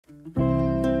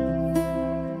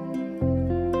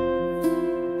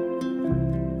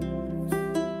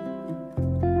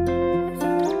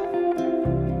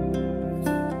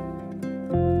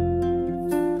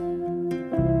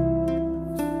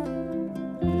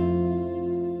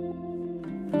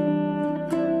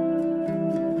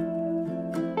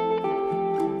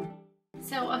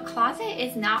Closet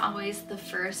is not always the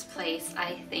first place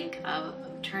I think of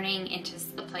turning into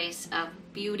the place of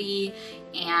beauty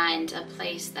and a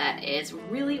place that is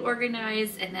really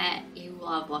organized and that you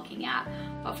love looking at.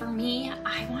 But for me,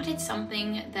 I wanted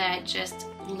something that just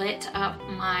lit up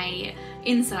my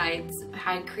insides,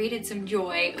 had created some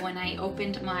joy when I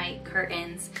opened my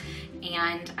curtains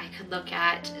and I could look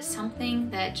at something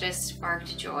that just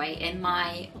sparked joy in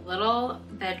my little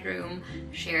bedroom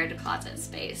shared closet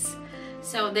space.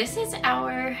 So this is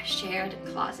our shared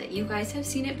closet. You guys have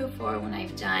seen it before when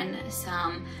I've done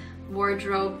some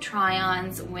wardrobe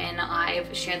try-ons, when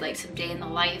I've shared like some day in the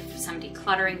life, some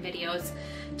decluttering videos.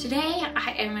 Today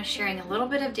I am sharing a little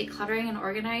bit of decluttering and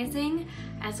organizing,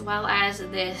 as well as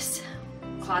this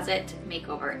closet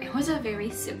makeover. It was a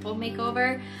very simple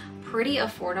makeover, pretty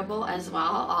affordable as well.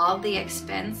 All the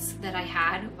expense that I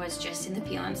had was just in the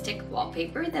peel and stick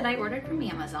wallpaper that I ordered from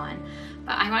Amazon.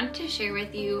 But I wanted to share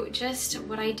with you just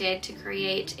what I did to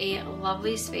create a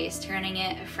lovely space, turning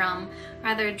it from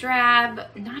rather drab,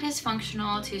 not as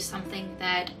functional, to something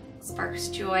that sparks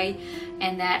joy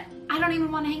and that I don't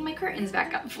even want to hang my curtains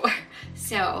back up for.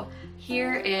 So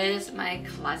here is my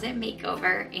closet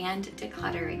makeover and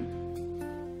decluttering.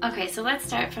 Okay, so let's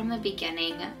start from the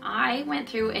beginning. I went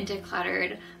through and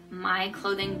decluttered my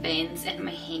clothing bins and my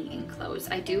hanging clothes.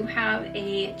 I do have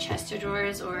a chest of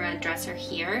drawers or a dresser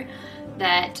here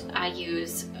that I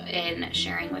use in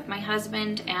sharing with my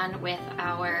husband and with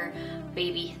our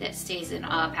baby that stays in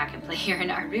a pack and play here in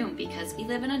our room, because we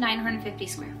live in a 950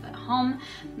 square foot home,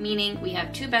 meaning we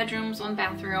have 2 bedrooms, 1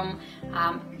 bathroom,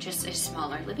 just a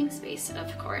smaller living space,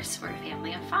 of course. We're a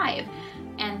family of 5.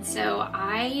 And so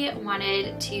I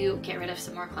wanted to get rid of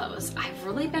some more clothes. I've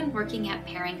really been working at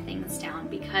paring things down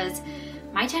because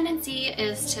my tendency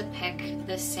is to pick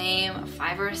the same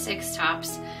 5 or 6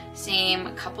 tops,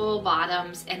 same couple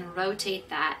bottoms, and rotate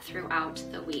that throughout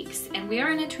the weeks. And we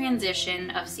are in a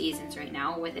transition of seasons right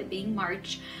now, with it being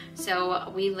March. So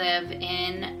we live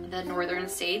in the northern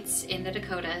states in the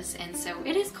Dakotas, and so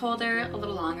it is colder a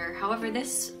little longer. However,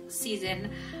 this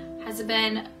season has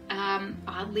been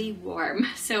oddly warm.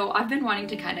 So I've been wanting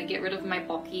to kind of get rid of my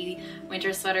bulky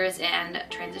winter sweaters and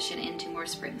transition into more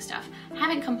spring stuff.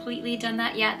 Haven't completely done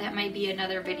that yet. That might be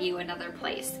another video, another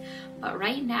place. But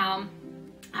right now,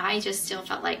 I just still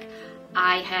felt like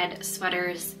I had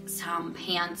sweaters, some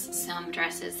pants, some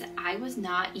dresses that I was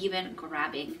not even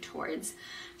grabbing towards.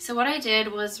 So what I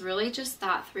did was really just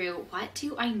thought through, what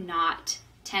do I not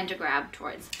tend to grab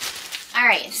towards? All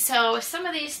right, so some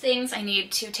of these things I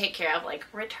need to take care of, like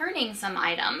returning some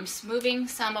items, moving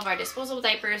some of our disposable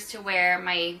diapers to where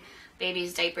my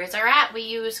baby's diapers are at. We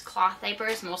use cloth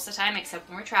diapers most of the time, except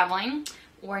when we're traveling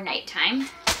or nighttime.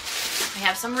 We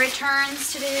have some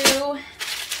returns to do.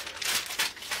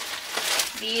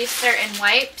 These certain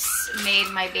wipes made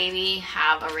my baby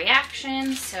have a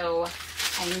reaction, so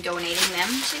I'm donating them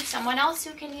to someone else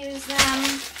who can use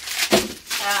them.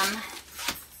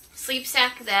 Sleep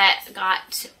sack that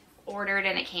got ordered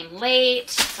and it came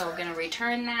late, so we're gonna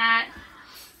return that.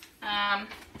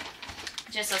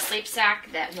 Just a sleep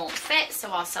sack that won't fit,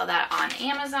 so I'll sell that on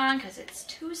Amazon because it's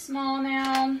too small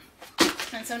now.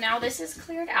 And so now this is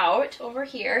cleared out over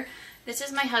here. This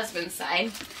is my husband's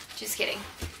side. Just kidding.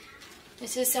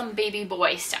 This is some baby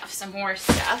boy stuff, some more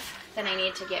stuff that I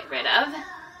need to get rid of.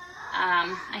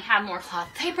 I have more cloth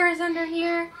diapers under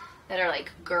here that are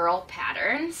like girl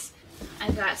patterns.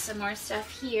 I've got some more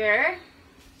stuff here.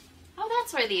 Oh,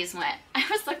 that's where these went. I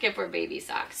was looking for baby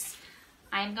socks.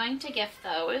 I'm going to gift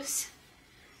those.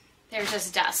 There's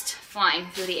just dust flying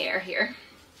through the air here.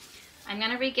 I'm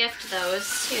going to re-gift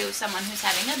those to someone who's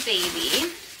having a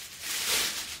baby.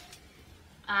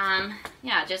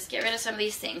 Yeah, just get rid of some of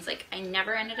these things. Like, I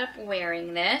never ended up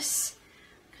wearing this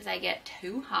because I get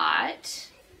too hot.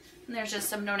 And there's just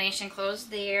some donation clothes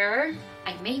there.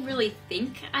 I may really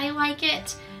think I like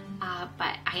it,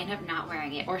 but I end up not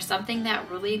wearing it, or something that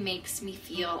really makes me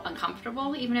feel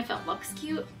uncomfortable. Even if it looks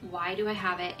cute, why do I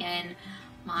have it in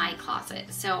my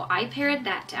closet? So I pared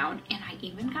that down, and I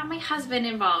even got my husband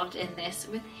involved in this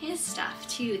with his stuff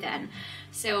too then.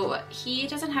 So he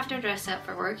doesn't have to dress up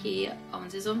for work. He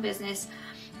owns his own business.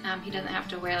 He doesn't have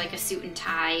to wear like a suit and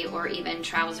tie or even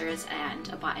trousers and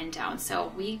a button down.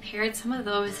 So we pared some of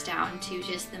those down to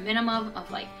just the minimum of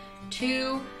like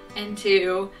 2 and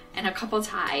 2 and a couple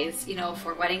ties, you know,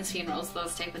 for weddings, funerals,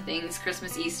 those type of things,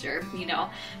 Christmas, Easter, you know,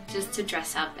 just to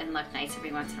dress up and look nice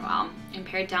every once in a while. And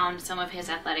pared down some of his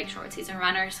athletic shorts. He's a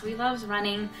runner, so he loves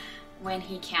running when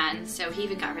he can. So he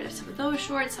even got rid of some of those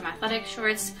shorts, some athletic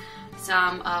shorts,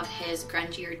 some of his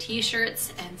grungier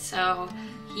t-shirts, and so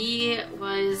he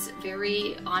was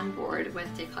very on board with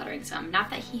decluttering some. Not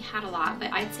that he had a lot,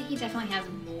 but I'd say he definitely has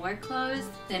more clothes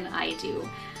than I do.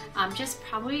 Just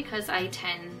probably because I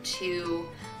tend to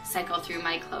cycle through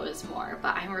my clothes more,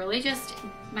 but I'm really just,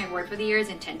 my word for the year is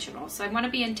intentional. So I want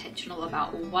to be intentional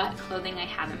about what clothing I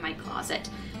have in my closet,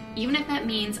 even if that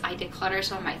means I declutter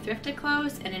some of my thrifted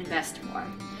clothes and invest more.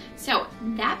 So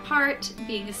that part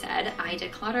being said, I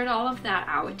decluttered all of that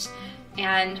out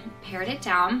and pared it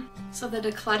down. So the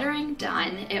decluttering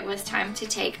done, it was time to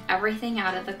take everything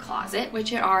out of the closet,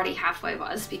 which it already halfway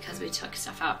was because we took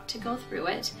stuff out to go through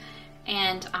it.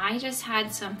 And I just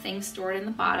had some things stored in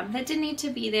the bottom that didn't need to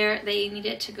be there. They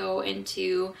needed to go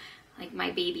into like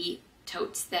my baby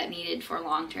totes that needed for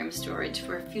long-term storage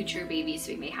for future babies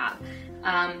we may have.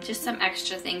 Just some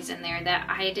extra things in there that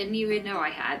I didn't even know I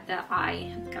had, that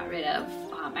I got rid of.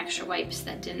 Extra wipes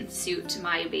that didn't suit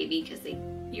my baby because they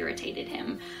irritated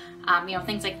him. You know,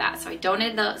 things like that. So I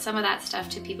donated some of that stuff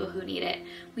to people who need it.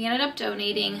 We ended up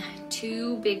donating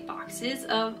 2 big boxes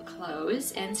of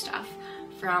clothes and stuff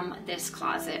from this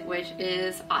closet, which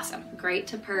is awesome. Great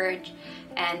to purge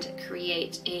and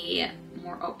create a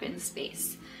more open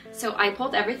space. So I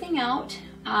pulled everything out.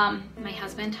 My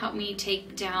husband helped me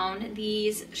take down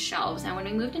these shelves. Now when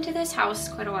we moved into this house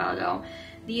quite a while ago,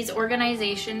 these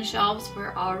organization shelves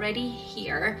were already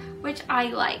here, which I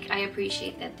like. I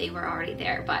appreciate that they were already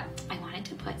there, but I wanted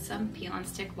to put some peel and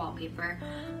stick wallpaper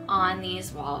on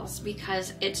these walls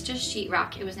because it's just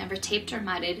sheetrock. It was never taped or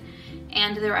mudded,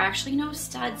 and there were actually no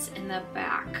studs in the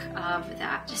back of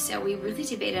that. So we really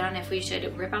debated on if we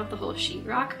should rip out the whole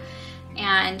sheetrock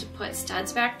and put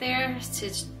studs back there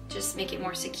to just make it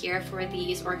more secure for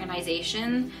these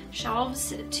organization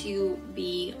shelves to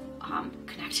be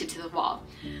connected to the wall.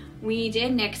 We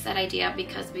did nix that idea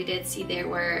because we did see there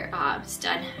were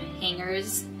stud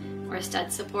hangers or stud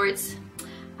supports.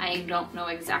 I don't know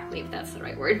exactly if that's the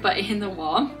right word, but in the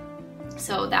wall.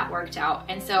 So that worked out.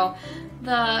 And so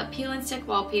the peel and stick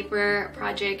wallpaper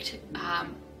project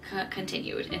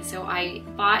continued. And so I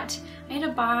had to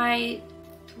buy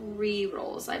 3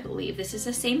 rolls, I believe. This is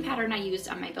the same pattern I used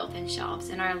on my built-in shelves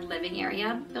in our living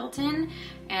area built-in,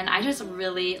 and I just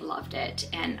really loved it.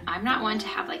 And I'm not one to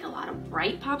have like a lot of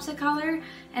bright pops of color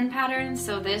and patterns,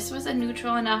 so this was a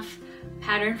neutral enough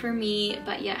pattern for me,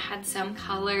 but yet had some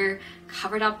color,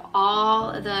 covered up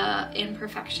all the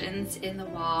imperfections in the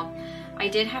wall. I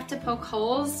did have to poke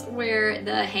holes where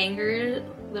the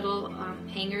little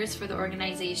hangers for the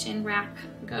organization rack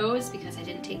goes because I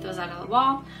didn't take those out of the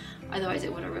wall. Otherwise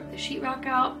it would have ripped the sheetrock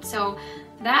out. So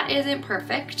that isn't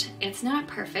perfect. It's not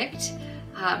perfect.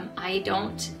 I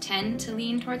don't tend to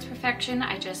lean towards perfection.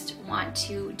 I just want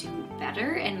to do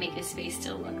better and make a space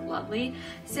still look lovely.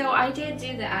 So I did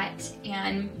do that,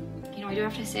 and you know, I do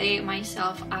have to say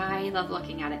myself, I love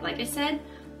looking at it. Like I said,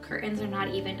 curtains are not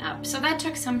even up. So that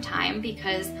took some time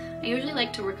because I usually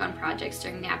like to work on projects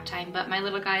during nap time, but my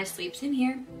little guy sleeps in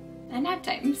here at nap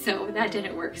time, so that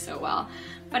didn't work so well.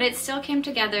 But it still came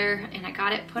together and I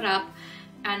got it put up,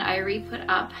 and I re-put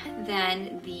up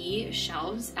then the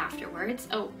shelves afterwards.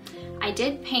 Oh, I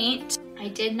did paint. I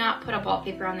did not put up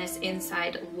wallpaper on this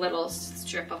inside little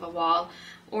strip of a wall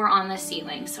or on the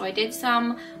ceiling. So I did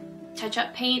some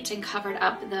touch-up paint and covered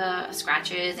up the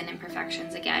scratches and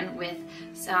imperfections again with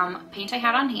some paint I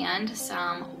had on hand,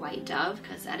 some white Dove,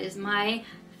 because that is my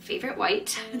favorite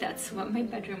white. That's what my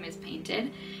bedroom is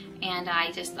painted. And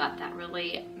I just thought that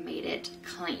really made it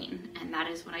clean, and that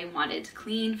is what I wanted.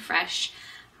 Clean, fresh,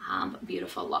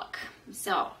 beautiful look.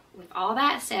 So with all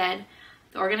that said,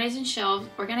 the organization shelves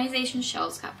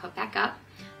got put back up.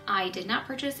 I did not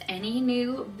purchase any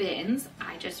new bins.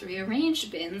 I just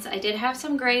rearranged bins. I did have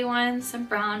some gray ones, some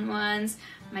brown ones.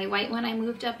 My white one I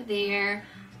moved up there.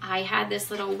 I had this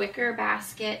little wicker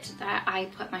basket that I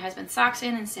put my husband's socks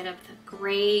in instead of the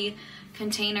gray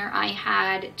container I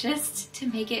had, just to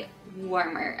make it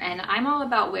warmer. And I'm all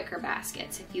about wicker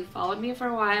baskets. If you followed me for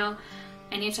a while,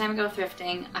 anytime I go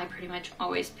thrifting, I pretty much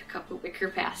always pick up a wicker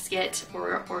basket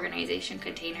or organization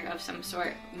container of some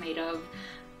sort made of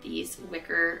these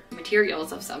wicker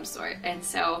materials of some sort. And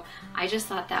so I just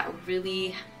thought that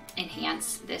really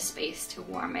enhanced this space to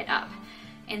warm it up.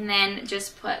 And then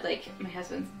just put like my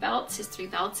husband's belts, his 3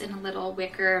 belts, in a little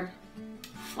wicker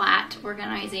flat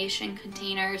organization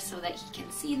container so that he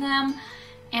can see them,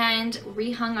 and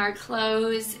rehung our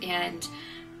clothes. And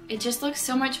it just looks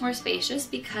so much more spacious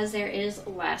because there is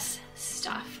less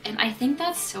stuff. And I think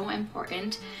that's so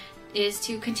important, is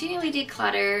to continually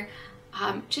declutter.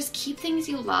 Just keep things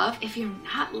you love. If you're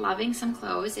not loving some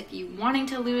clothes, if you're wanting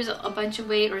to lose a bunch of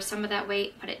weight or some of that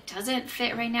weight, but it doesn't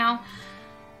fit right now,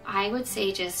 I would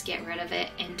say just get rid of it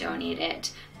and donate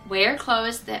it. Wear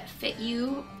clothes that fit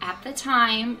you at the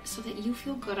time so that you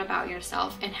feel good about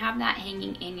yourself, and have that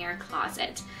hanging in your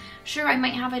closet. Sure, I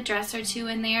might have a dress or two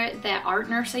in there that aren't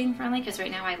nursing friendly, because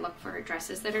right now I look for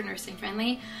dresses that are nursing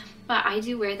friendly, but I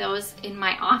do wear those in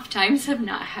my off times of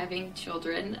not having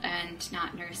children and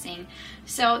not nursing.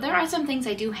 So there are some things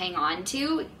I do hang on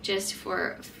to just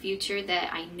for future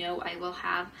that I know I will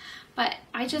have, but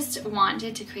I just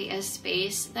wanted to create a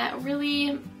space that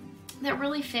really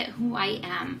fit who I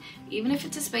am. Even if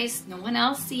it's a space no one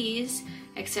else sees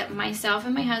except myself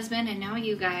and my husband and now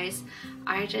you guys,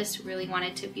 I just really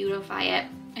wanted to beautify it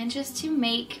and just to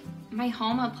make my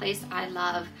home a place I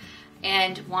love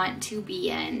and want to be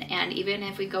in. And even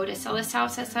if we go to sell this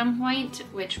house at some point,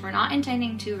 which we're not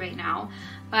intending to right now,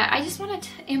 but I just wanted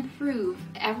to improve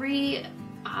every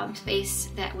space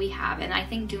that we have, and I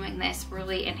think doing this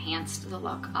really enhanced the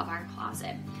look of our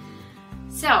closet.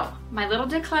 So my little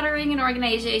decluttering and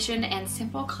organization and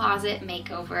simple closet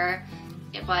makeover,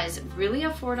 it was really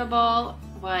affordable,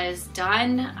 was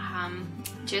done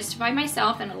just by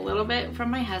myself and a little bit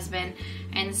from my husband,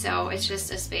 and so it's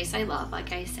just a space I love,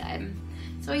 like I said.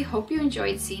 So I hope you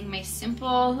enjoyed seeing my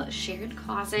simple shared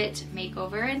closet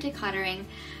makeover and decluttering,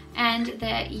 and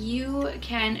that you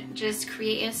can just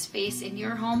create a space in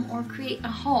your home or create a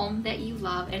home that you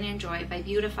love and enjoy by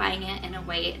beautifying it in a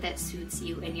way that suits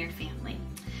you and your family.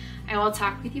 I will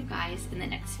talk with you guys in the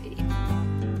next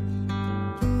video.